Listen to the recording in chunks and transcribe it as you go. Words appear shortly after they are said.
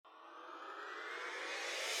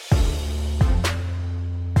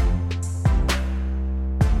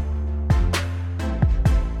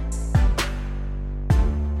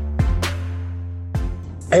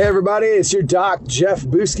Hey everybody, it's your doc, Jeff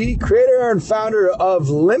Buski, creator and founder of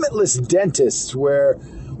Limitless Dentists, where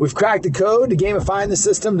we've cracked the code to gamifying the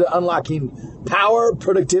system to unlocking power,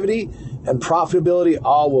 productivity, and profitability,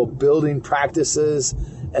 all while building practices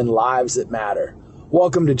and lives that matter.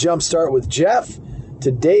 Welcome to Jumpstart with Jeff.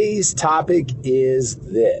 Today's topic is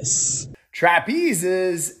this: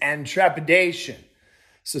 trapezes and trepidation.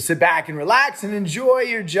 So sit back and relax and enjoy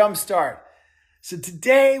your Jumpstart. So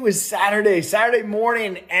today was Saturday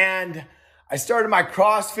morning, and I started my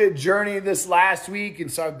CrossFit journey this last week.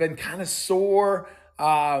 And so I've been kind of sore.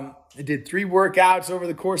 I did 3 workouts over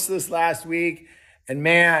the course of this last week, and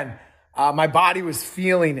man, my body was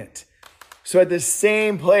feeling it. So at the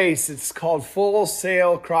same place, it's called Full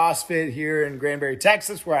Sail CrossFit here in Granbury,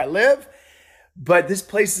 Texas, where I live. But this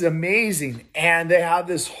place is amazing. And they have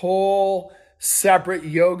this whole separate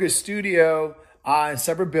yoga studio in a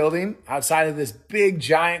separate building outside of this big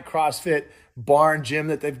giant CrossFit barn gym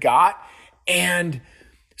that they've got. And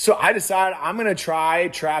so I decided I'm going to try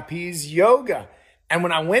trapeze yoga. And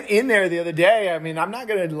when I went in there the other day, I mean, I'm not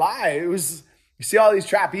going to lie. It was, you see all these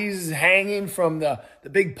trapezes hanging from the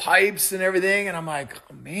big pipes and everything. And I'm like,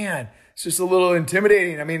 oh, man, it's just a little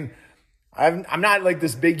intimidating. I mean, I'm not like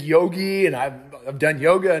this big yogi, and I've done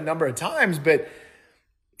yoga a number of times, but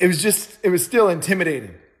it was still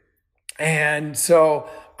intimidating. And so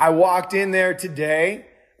I walked in there today,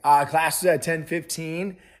 class was at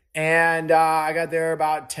 10:15, and I got there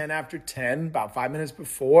about 10 after 10, about 5 minutes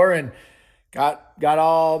before, and got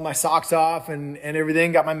all my socks off and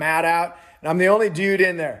everything, got my mat out, and I'm the only dude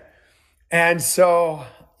in there. And so,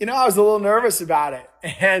 I was a little nervous about it.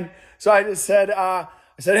 And so I just said, hey,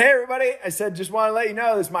 everybody, I said, just want to let you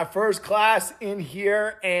know, this is my first class in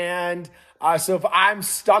here, and so if I'm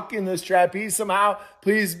stuck in this trapeze somehow,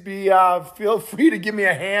 please feel free to give me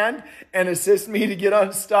a hand and assist me to get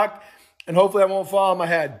unstuck, and hopefully I won't fall on my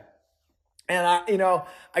head. And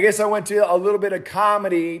I guess I went to a little bit of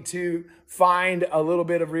comedy to find a little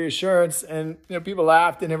bit of reassurance, and people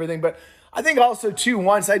laughed and everything. But I think also too,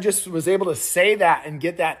 once I just was able to say that and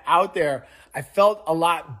get that out there, I felt a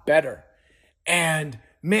lot better. And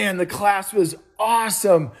man, the class was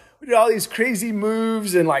awesome. We did all these crazy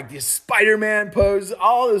moves and like this Spider-Man pose,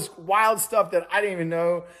 all this wild stuff that I didn't even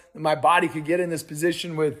know that my body could get in this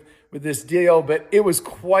position with this deal. But it was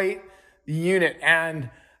quite the unit,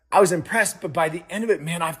 and I was impressed. But by the end of it,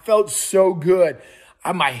 man, I felt so good.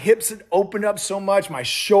 My hips had opened up so much, my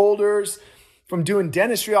shoulders from doing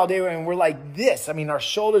dentistry all day, and we're like this. I mean, our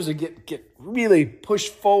shoulders would get really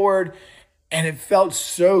pushed forward, and it felt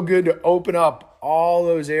so good to open up all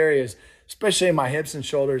those areas, especially my hips and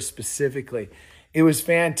shoulders specifically. It was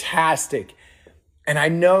fantastic. And I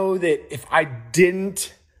know that if I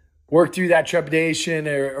didn't work through that trepidation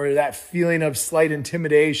or that feeling of slight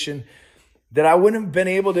intimidation, that I wouldn't have been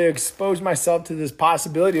able to expose myself to this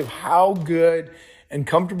possibility of how good and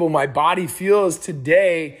comfortable my body feels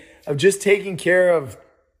today of just taking care of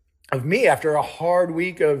me after a hard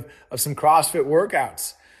week of some CrossFit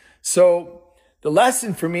workouts. So the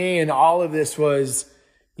lesson for me in all of this was,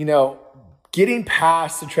 getting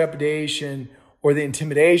past the trepidation or the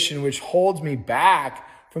intimidation, which holds me back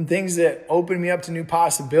from things that open me up to new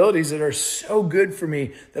possibilities that are so good for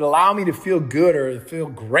me, that allow me to feel good or feel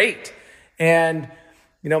great. And,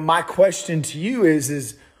 my question to you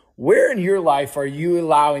is where in your life are you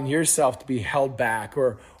allowing yourself to be held back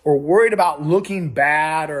or worried about looking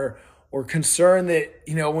bad or concerned that,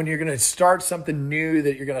 when you're going to start something new,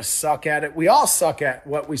 that you're going to suck at it? We all suck at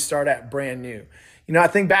what we start at brand new. I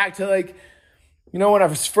think back to when I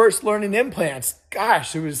was first learning implants,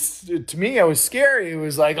 gosh, to me, it was scary. It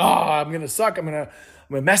was like, oh, I'm going to suck. I'm going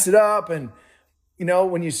to mess it up. And,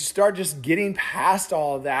 when you start just getting past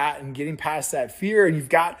all of that and getting past that fear, and you've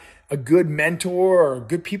got a good mentor or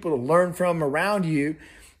good people to learn from around you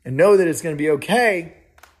and know that it's going to be okay,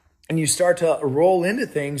 and you start to roll into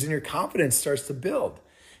things and your confidence starts to build,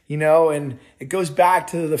 and it goes back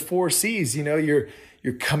to the 4 C's, your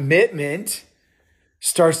commitment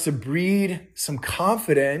starts to breed some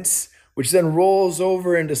confidence, which then rolls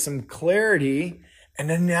over into some clarity. And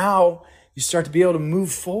then now you start to be able to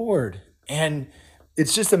move forward. And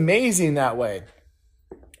it's just amazing that way.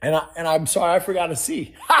 And I'm sorry, I forgot a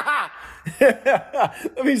C.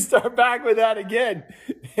 Let me start back with that again.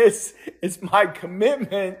 It's my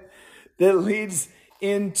commitment that leads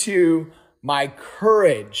into my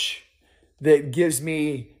courage that gives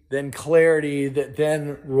me then clarity that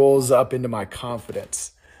then rolls up into my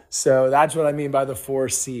confidence. So that's what I mean by the 4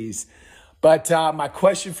 C's. But my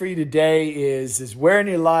question for you today is where in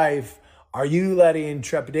your life are you letting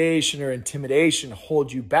trepidation or intimidation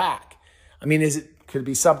hold you back? I mean, is it Could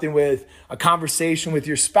be something with a conversation with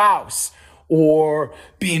your spouse, or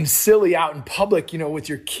being silly out in public, with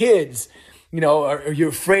your kids. Are you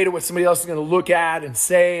afraid of what somebody else is going to look at and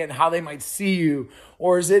say and how they might see you?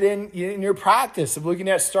 Or is it in your practice of looking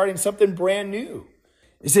at starting something brand new?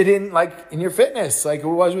 Is it in your fitness, like it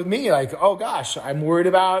was with me? Like, oh gosh, I'm worried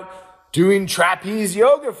about doing trapeze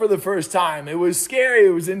yoga for the first time. It was scary.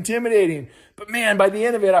 It was intimidating. But man, by the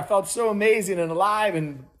end of it, I felt so amazing and alive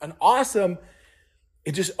and awesome.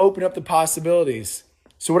 It just opened up the possibilities.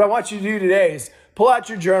 So what I want you to do today is pull out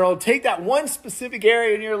your journal, take that one specific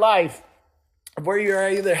area in your life where you're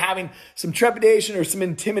either having some trepidation or some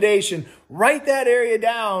intimidation, write that area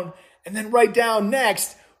down, and then write down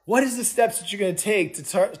next, what is the steps that you're going to take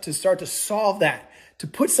to start to solve that, to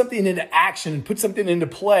put something into action and put something into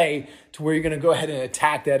play to where you're going to go ahead and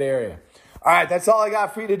attack that area. All right, that's all I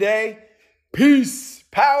got for you today. Peace,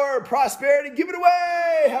 power, prosperity, give it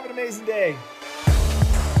away. Have an amazing day.